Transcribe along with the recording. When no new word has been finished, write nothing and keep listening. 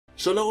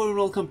So hello and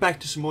welcome back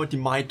to some more the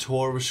My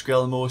Tour with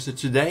Skelmo. So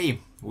today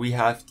we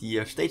have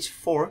the stage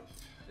 4,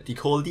 the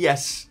Col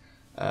DS,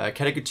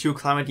 category 2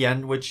 climb at the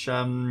end, which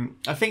I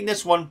think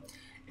this one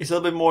is a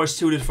little bit more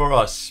suited for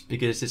us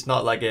because it's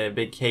not like a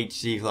big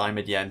HC climb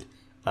at the end.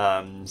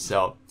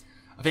 So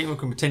I think we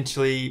can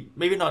potentially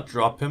maybe not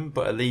drop him,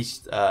 but at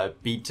least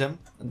beat him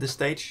at this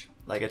stage,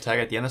 like attack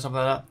at the end or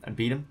something like that, and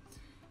beat him.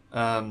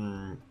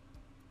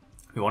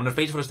 We won the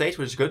face for the stage,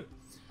 which is good.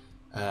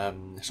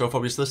 So far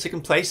we're still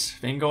second place.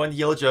 Vingo in the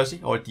yellow jersey,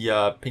 or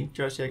the pink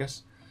jersey I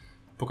guess.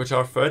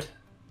 Pogacar third.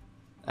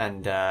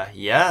 And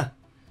yeah,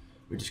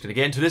 we're just gonna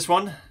get into this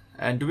one.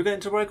 And do we get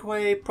into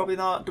breakaway? Probably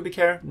not. Do we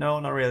care? No,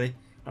 not really.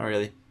 Not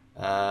really.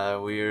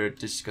 We're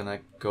just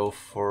gonna go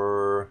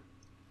for...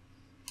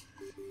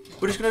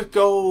 We're just gonna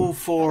go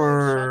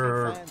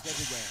for...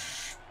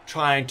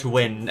 trying to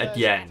win at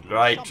the end,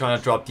 right? Trying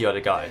to drop the other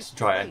guys,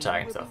 try and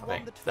attack and stuff, I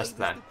think. That's the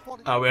plan.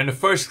 We're in the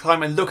first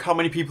climb and look how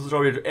many people's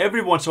already...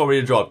 Everyone's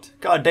already dropped.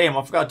 God damn,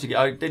 I forgot to...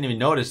 I didn't even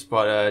notice,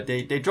 but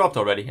they dropped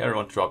already.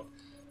 Everyone dropped.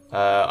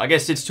 I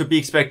guess it's to be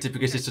expected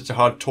because it's such a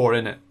hard tour,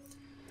 isn't it?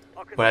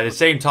 But at the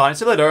same time,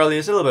 it's a little early.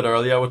 It's a little bit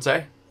early, I would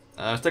say.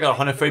 Still got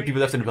 130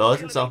 people left in the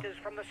peloton, so...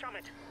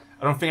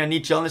 I don't think I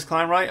need gel in this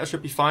climb, right? I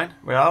should be fine.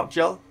 We're out,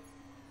 gel.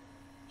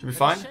 Should be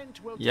fine.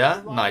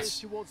 Yeah,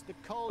 nice.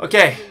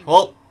 Okay,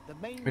 well...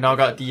 We now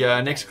got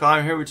the next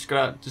climb here, we just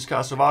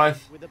gotta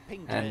survive.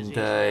 And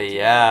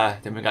yeah,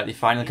 then we got the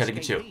final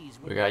category 2.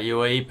 We got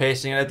UAE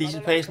pacing at a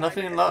decent pace,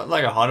 nothing not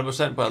like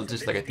 100%, but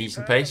just like a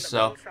decent pace,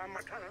 so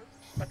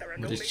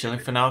we're just chilling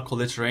for now, cool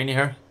Lithuania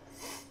here.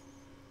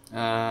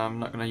 I'm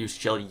not gonna use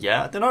gel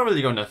yet. They're not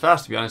really going that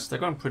fast, to be honest. They're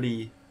going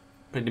pretty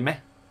meh.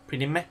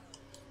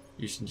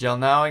 Using gel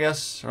now, I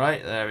guess.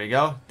 Right, there we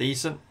go.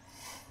 Decent.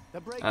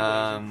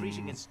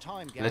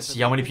 Let's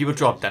see how many people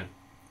drop then.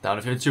 Down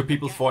to 52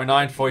 people,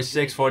 49,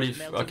 46, 40.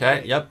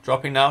 Okay, yep,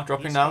 dropping now.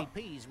 Dropping some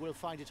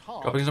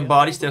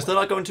bodies. They're still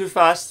not going too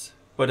fast,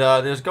 but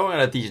they're going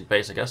at a decent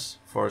pace, I guess,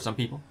 for some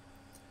people.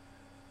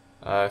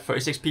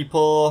 36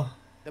 people.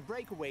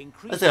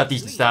 Let's say a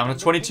decent stamina.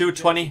 22,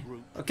 20.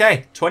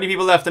 Okay, 20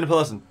 people left in the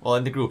peloton. Well,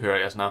 in the group here,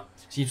 I guess now.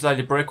 Seems like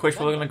the breakaway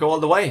we're gonna go all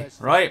the way,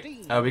 right?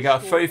 We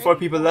got 34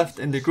 people left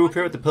in the group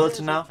here at the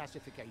peloton now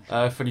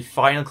for the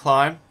final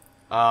climb.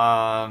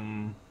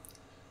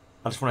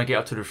 I just want to get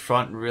up to the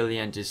front really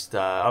and just,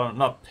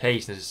 not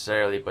pace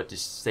necessarily, but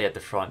just stay at the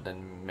front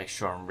and make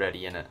sure I'm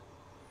ready in it.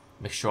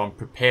 Make sure I'm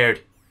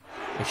prepared.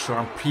 Make sure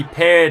I'm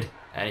prepared.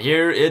 And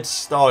here it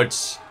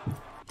starts.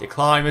 The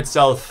climb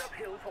itself.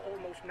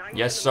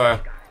 Yes,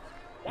 sir.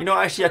 You know,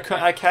 actually,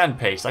 I can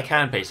pace. I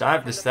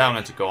have the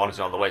stamina to go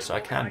honestly all the way, so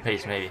I can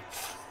pace maybe.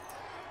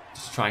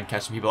 Just try and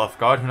catch some people off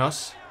guard, who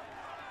knows?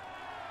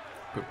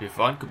 Could be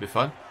fun.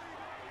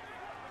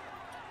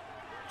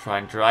 Try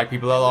and drag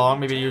people along.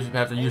 Maybe we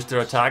have to use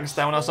their attack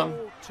stamina or something.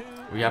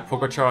 We have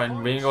Pogacar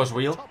and Vingo's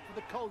wheel.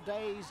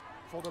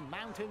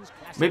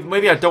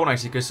 Maybe I don't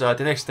actually, because the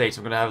next stage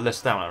I'm going to have less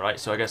stamina, right?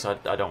 So I guess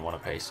I don't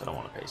want to pace.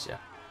 Yeah.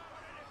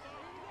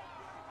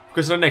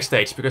 Because of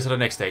the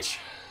next stage.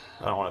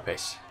 I don't want to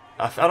pace.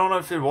 I don't know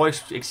if it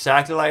works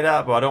exactly like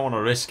that, but I don't want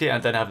to risk it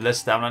and then have less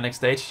stamina next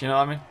stage. You know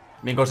what I mean?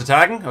 Vingo's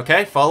attacking.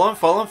 Okay, follow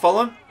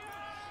him.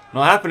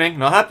 Not happening.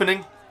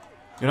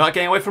 You're not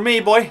getting away from me,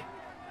 boy.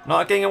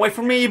 Not getting away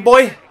from me,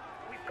 boy!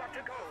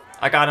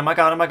 I got him. Don't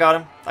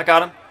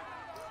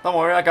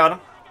worry, I got him.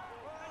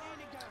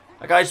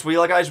 I got his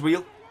wheel.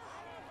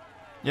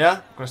 Yeah?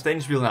 I'm gonna stay in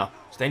his wheel now.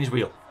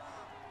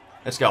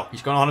 Let's go.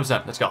 He's going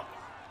 100%. Let's go.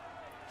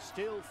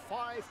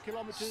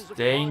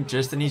 Staying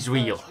just in his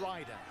wheel.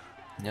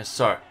 Yes,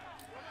 sir.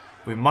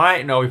 We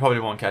might... No, we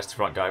probably won't catch the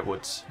front guy,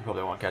 Woods. We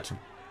probably won't catch him.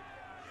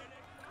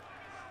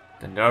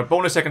 Then there are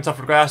bonus seconds up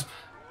for grasp.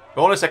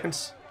 Bonus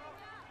seconds.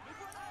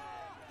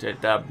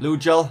 Get that blue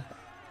gel.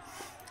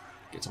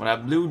 Get some of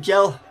that blue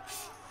gel.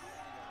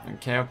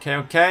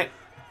 Okay.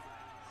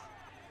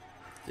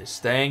 Just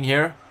staying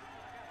here.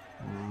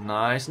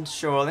 Nice and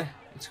surely.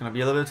 It's gonna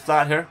be a little bit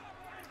flat here.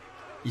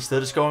 He's still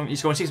just going.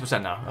 He's going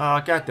 6% now.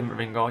 Oh, god damn it,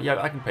 Ringo.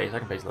 Yeah, I can pace a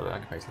little bit.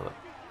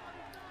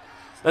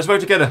 Let's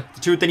work together.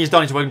 The two things he's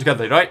done is working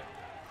together, right?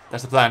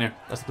 That's the plan here.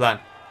 That's the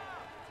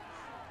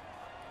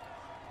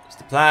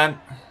plan.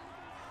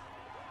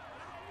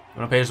 You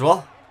wanna pace as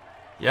well?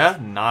 Yeah,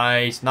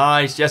 nice.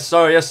 Yes,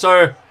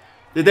 sir.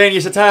 The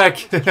Danish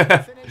attack.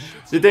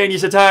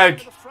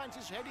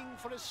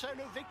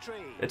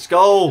 Let's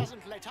go.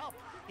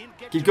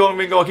 Keep going,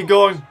 Ringo. Keep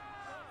going.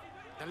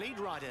 You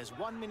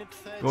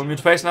want me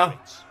to pace now?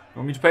 I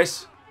can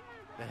pace.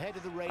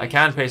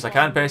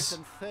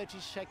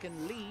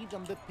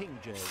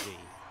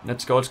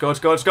 Let's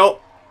go.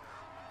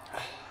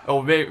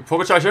 Oh, wait,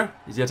 Pogacar here?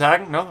 Is he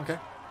attacking? No? Okay.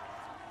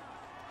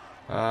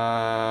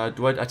 I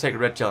take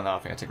red gel now? I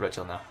think I take red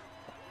gel now.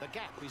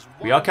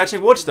 We are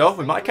catching Woods though.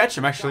 We might catch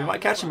him actually. We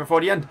might catch him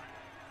before the end.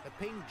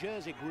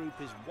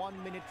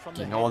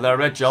 Getting all that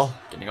red gel.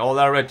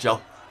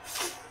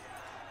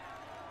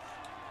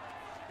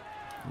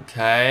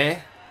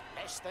 Okay.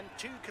 Less than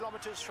 2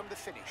 kilometers from the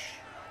finish.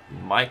 We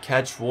might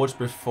catch Woods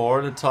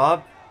before the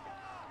top.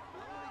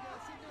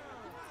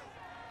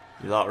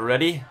 You lot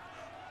ready?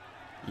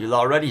 You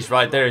lot ready? He's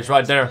right there. He's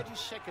right there. I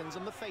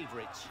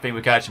think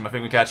we catch him. I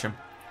think we catch him.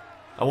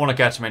 I want to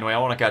catch him anyway. I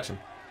want to catch him.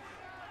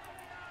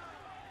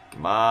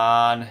 Come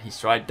on.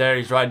 He's right there.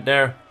 He's right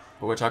there.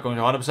 But we're going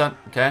to 100%.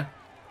 Okay.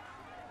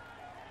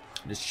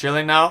 Just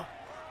chilling now.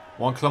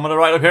 1 kilometer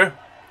right up here.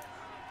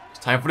 It's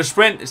time for the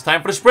sprint. It's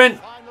time for the sprint.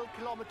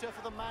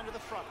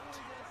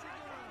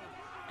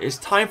 It's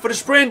time for the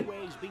sprint.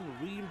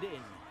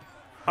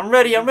 I'm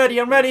ready. I'm ready.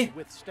 I'm ready.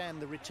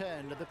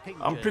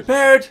 I'm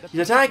prepared.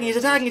 He's attacking. He's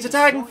attacking. He's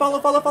attacking. Follow.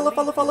 Follow. Follow.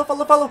 Follow. Follow. Follow.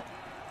 Follow.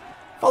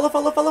 Follow.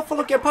 Follow. Follow.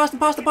 Follow. Get past him.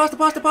 Past him. Past him.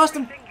 Past him. Past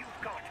him.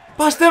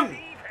 Past them.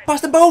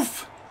 Past them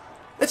both.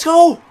 Let's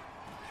go.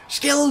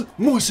 Skill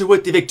Musa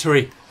with the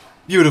victory.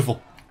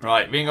 Beautiful.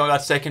 Right, Vingo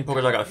got second,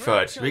 Pogacar got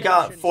third. We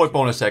got 4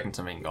 bonus seconds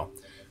on Vingo.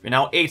 We're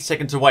now 8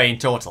 seconds away in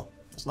total.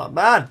 It's not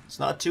bad. It's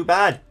not too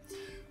bad.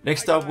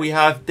 Next up, we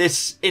have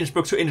this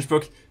Innsbruck to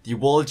Innsbruck, the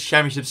World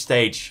Championship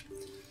stage.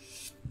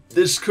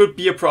 This could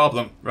be a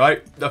problem,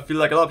 right? I feel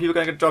like a lot of people are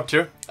going to get dropped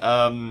here.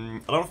 I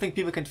don't think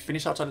people can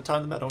finish outside the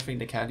time limit. I don't think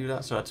they can do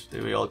that, so that's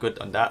really all good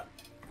on that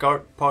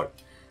part.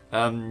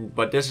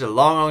 But this is a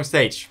long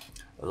stage.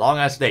 A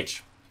long-ass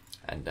stage.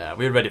 And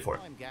we're ready for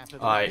it.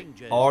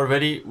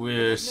 Already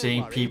we're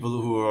seeing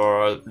people who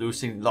are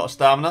losing a lot of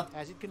stamina.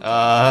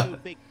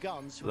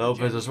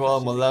 Lopez as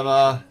well,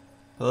 Mollema,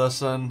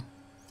 Hillerson.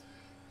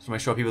 Just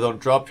make sure people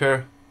don't drop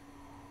here.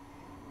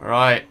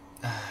 Alright.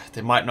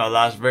 They might not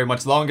last very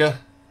much longer.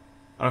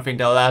 I don't think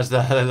they'll last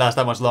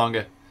that much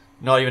longer.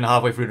 Not even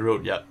halfway through the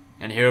road yet.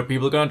 And here are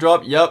people gonna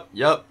drop. Yep.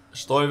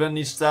 Stuyven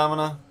needs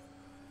stamina.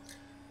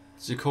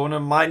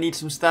 Zikona might need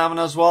some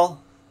stamina as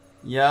well.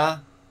 Yeah.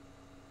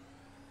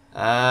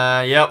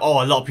 Yep.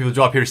 Oh, a lot of people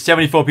drop here.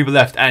 74 people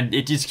left, and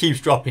it just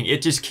keeps dropping.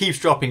 It just keeps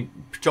dropping.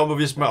 Jumbo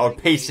Visma are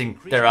pacing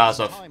their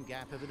ass off.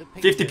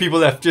 50 people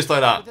left, just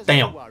like that.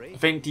 Damn. I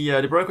think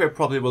the breakaway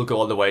probably will go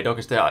all the way, though,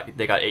 because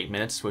they got 8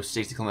 minutes with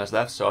 60 kilometers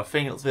left. So I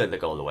think they'll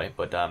go all the way.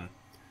 But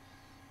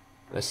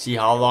let's see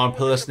how long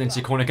Pillis and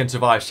Zikona can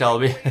survive, shall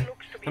we? They're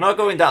not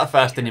going that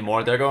fast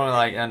anymore. They're going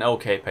like an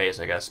okay pace,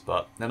 I guess,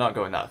 but they're not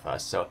going that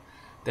fast. So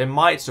they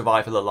might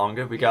survive a little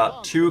longer. We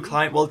got 2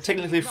 climbs, well,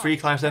 technically 3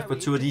 climbs left,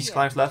 but 2 of these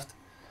climbs left.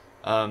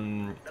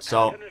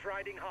 So,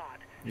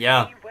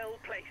 yeah,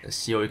 let's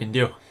see what we can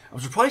do. I'm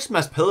surprised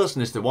Mads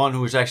Pedersen is the one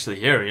who's actually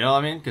here, you know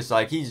what I mean? Because,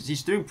 like,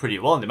 he's doing pretty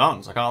well in the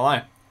mountains, I can't lie.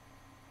 I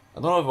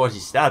don't know what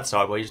his stats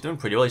are, but he's doing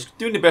pretty well. He's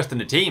doing the best in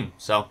the team,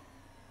 so,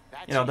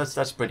 you know,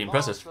 that's pretty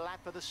impressive.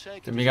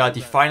 Then we got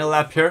the final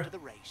lap here,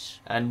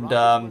 and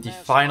the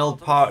final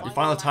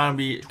time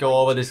we go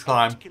over this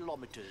climb.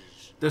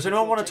 Does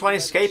anyone want to try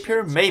and escape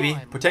here? Maybe,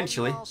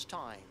 potentially.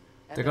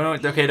 They're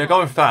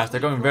going fast.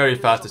 They're going very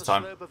fast this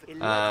time.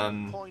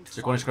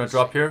 So Zikona's going to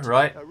drop here,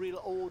 right?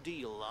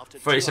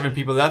 37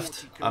 people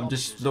left. I'm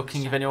just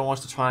looking if anyone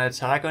wants to try and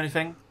attack or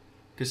anything,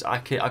 because I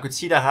could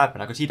see that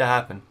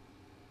happen.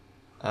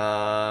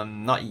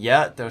 Not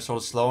yet. They're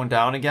sort of slowing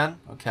down again.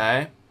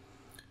 Okay.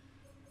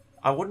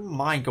 I wouldn't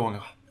mind going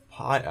a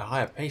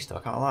higher pace though.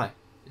 I can't lie.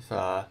 If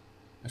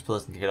this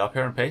person can get up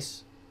here and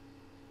pace,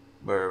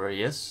 wherever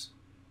he is.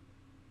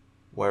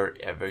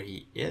 Wherever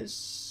he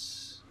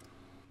is.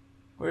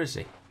 Where is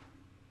he?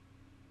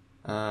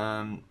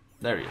 There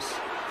he is.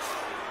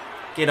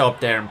 Get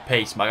up there and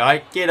pace, my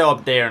guy. Get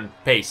up there and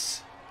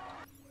pace.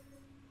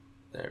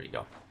 There we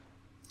go.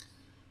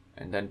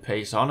 And then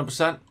pace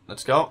 100%.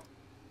 Let's go.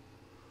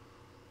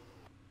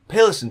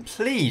 Pilsen,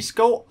 please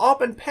go up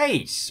and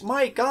pace,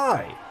 my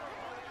guy.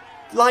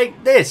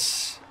 Like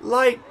this.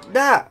 Like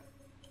that.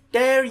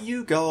 There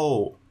you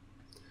go.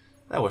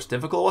 That was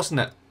difficult,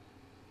 wasn't it?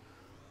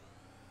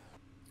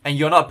 And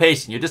you're not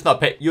pacing. You're just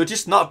not pacing. You're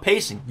just not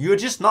pacing. You're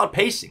just not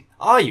pacing.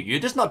 Are you? You're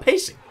just not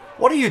pacing.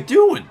 What are you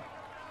doing?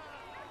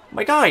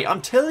 My guy,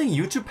 I'm telling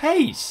you to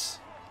pace.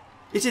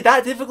 Is it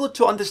that difficult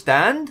to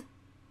understand?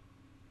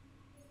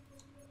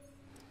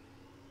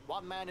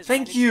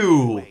 Thank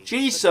you.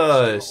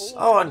 Jesus.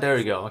 Oh, and there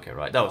we go. Okay,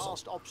 right. That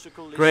was all.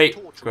 Great.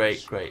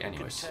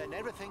 Anyways.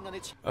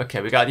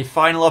 Okay, we got the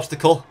final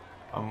obstacle.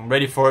 I'm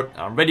ready for it.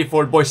 I'm ready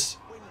for it, boys.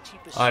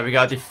 Alright, we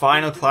got the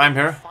final climb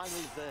here.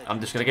 I'm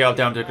just gonna get up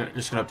there. I'm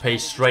just gonna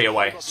pace straight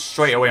away.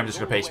 Straight away, I'm just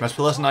gonna pace. Mads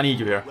Pedersen, I need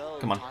you here.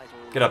 Come on.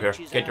 Get up here.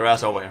 Get your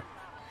ass over here.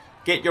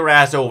 Get your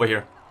ass over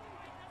here.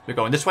 We're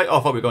going this way? Oh,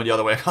 I thought we were going the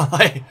other way.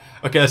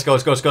 Okay, let's go.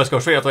 Straight off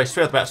the way.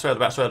 Straight off the bat.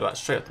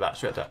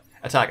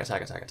 Attack.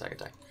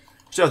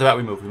 Straight off the bat,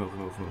 we move.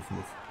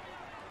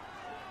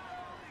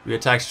 We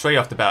attack straight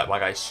off the bat, my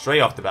guys.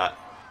 Straight off the bat.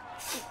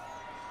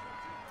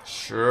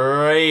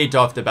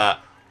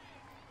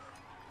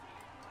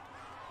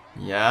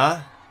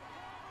 Yeah.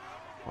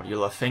 What are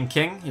you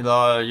thinking?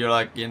 You're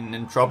like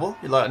in trouble?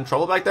 You're like in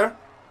trouble back there?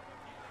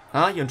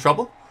 Huh? You in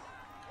trouble?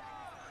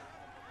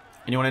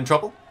 Anyone in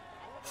trouble?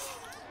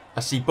 I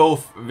see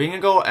both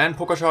Vingegaard and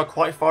Pogacar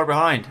quite far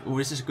behind. Ooh,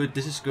 this is good.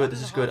 I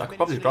could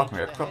probably drop him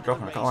here. I can't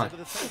lie. I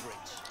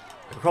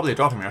could probably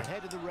drop him here.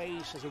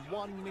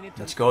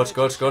 Let's go.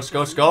 Because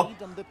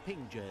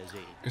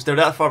they're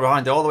that far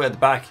behind. They're all the way at the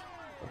back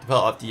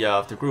of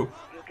the group.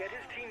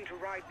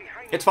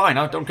 It's fine.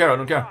 I don't care. I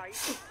don't care.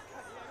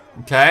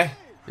 Okay.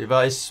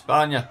 Viva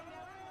España.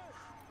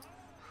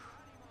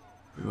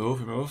 We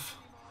move.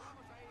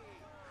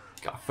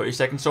 Got 30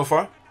 seconds so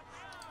far.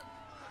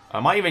 I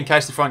might even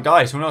catch the front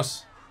guys. Who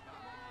knows?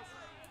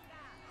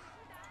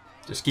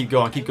 Just keep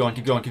going.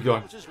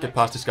 Get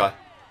past this guy.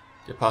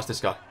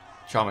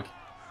 Charmic.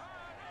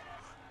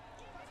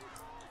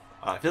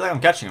 I feel like I'm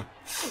catching him.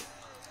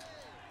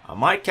 I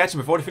might catch him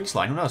before the finish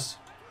line. Who knows?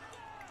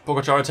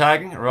 Pogacar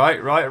attacking.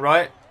 Right.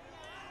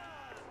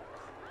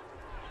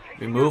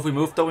 We move.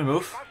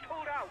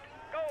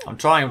 I'm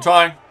trying.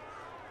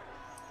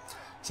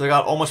 So I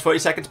got almost 30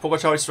 seconds.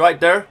 Pogacar is right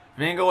there.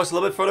 Vingegaard is a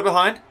little bit further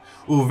behind.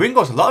 Ooh,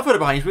 Vingegaard's a lot further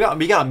behind. We got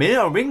a minute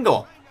on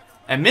Vingegaard.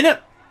 A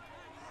minute.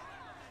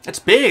 That's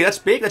big.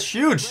 That's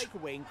huge.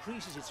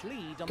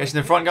 Catching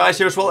the front guys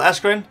here as well.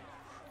 Askren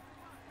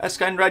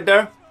right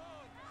there.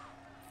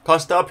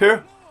 Costa up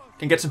here.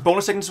 Can get some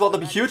bonus seconds as well.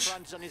 That'd be huge.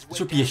 This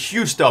would be a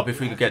huge stop if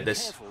we could get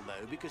this.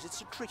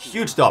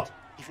 Huge stop.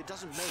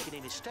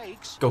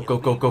 Go.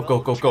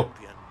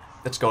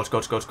 Let's go.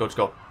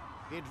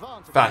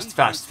 Fast.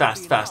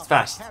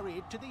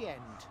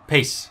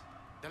 Pace.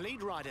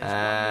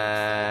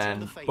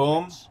 And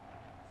boom.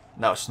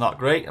 That was not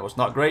great.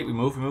 We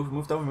move.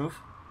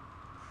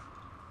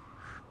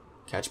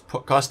 Catch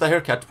Costa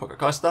here.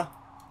 Costa.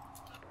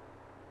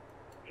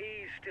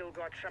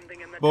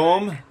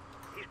 Boom.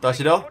 Does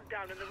he though?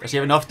 Does he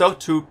have enough though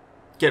to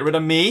get rid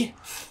of me?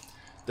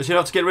 Does he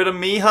have to get rid of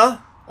me, huh?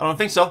 I don't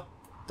think so.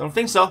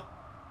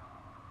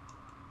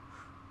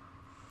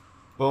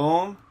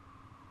 Boom.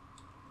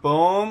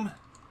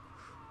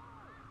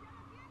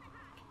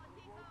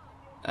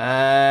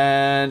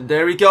 And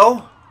there we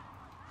go.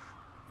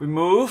 We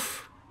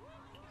move.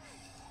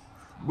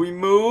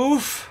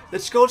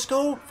 Let's go.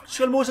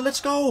 Schelmoser, let's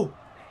go.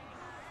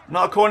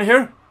 Not a corner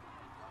here.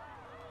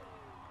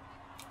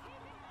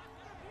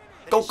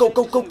 Go. All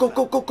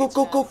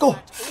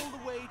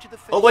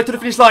the way to the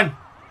finish line.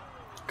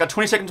 Got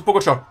 20 seconds to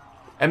Pogacar.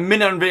 A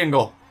minute on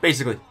Vingegaard,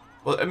 basically.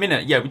 Well, a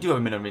minute. Yeah, we do have a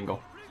minute on Vingegaard.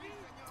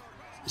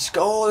 Let's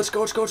go.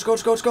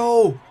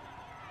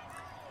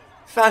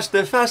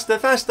 Faster.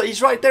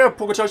 He's right there.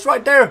 Pogacar's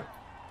right there.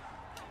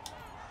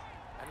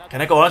 Can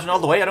I go all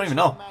the way? I don't even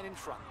know.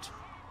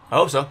 I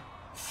hope so.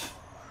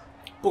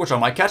 Pogacar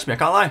might catch me, I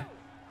can't lie.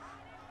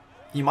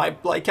 He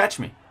might catch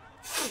me.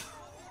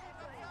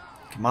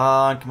 Come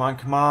on.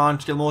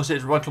 Skillmoser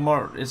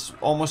is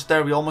almost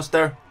there. We're almost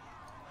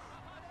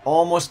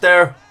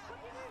there.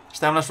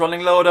 Stamina's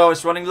running low though.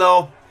 It's running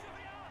low.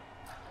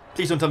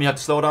 Please don't tell me you have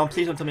to slow down.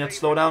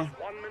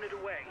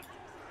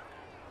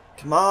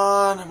 Come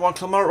on. 1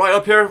 kilometer right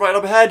up here. Right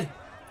up ahead.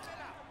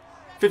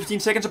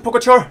 15 seconds of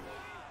Pogacar.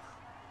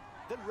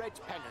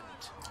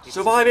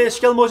 Survive it.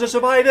 Skillmoser,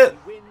 survive it.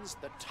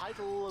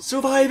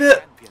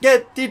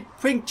 Get the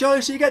pink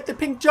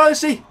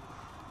jersey.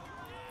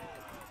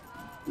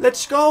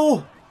 Let's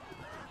go.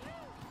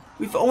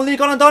 We've only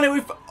gone and done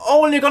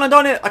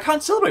it. I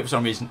can't celebrate for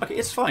some reason. Okay,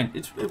 it's fine.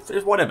 It's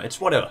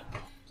whatever.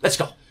 Let's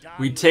go.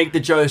 We take the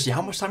jersey.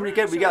 How much time did we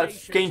get? We got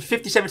gained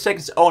 57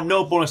 seconds. Oh,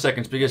 no bonus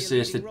seconds because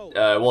it's the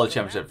World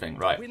Championship thing,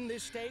 right?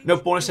 No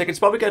bonus seconds,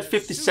 but we got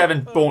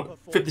 57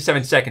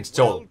 seconds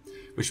total,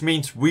 which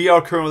means we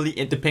are currently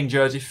in the pink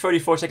jersey.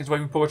 34 seconds away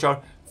from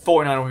Pogacar,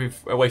 49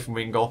 away from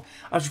Vingegaard.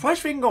 I'm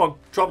surprised Vingegaard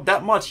dropped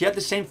that much. He had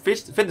the same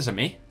fitness as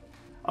me.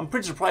 I'm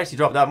pretty surprised he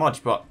dropped that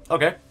much, but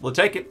okay, we'll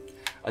take it.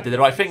 I did the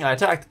right thing. I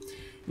attacked.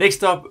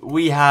 Next up,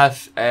 we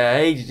have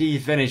a HD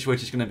finish,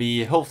 which is going to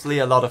be hopefully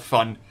a lot of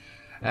fun.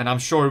 And I'm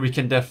sure we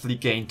can definitely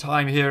gain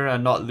time here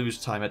and not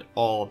lose time at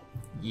all.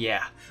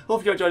 Yeah.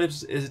 Hope you enjoyed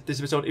this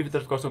episode. If you did,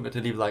 of course, don't forget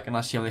to leave a like. And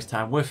I'll see you next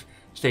time with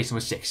Station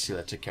with 6. See you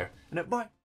later. Take care. And bye.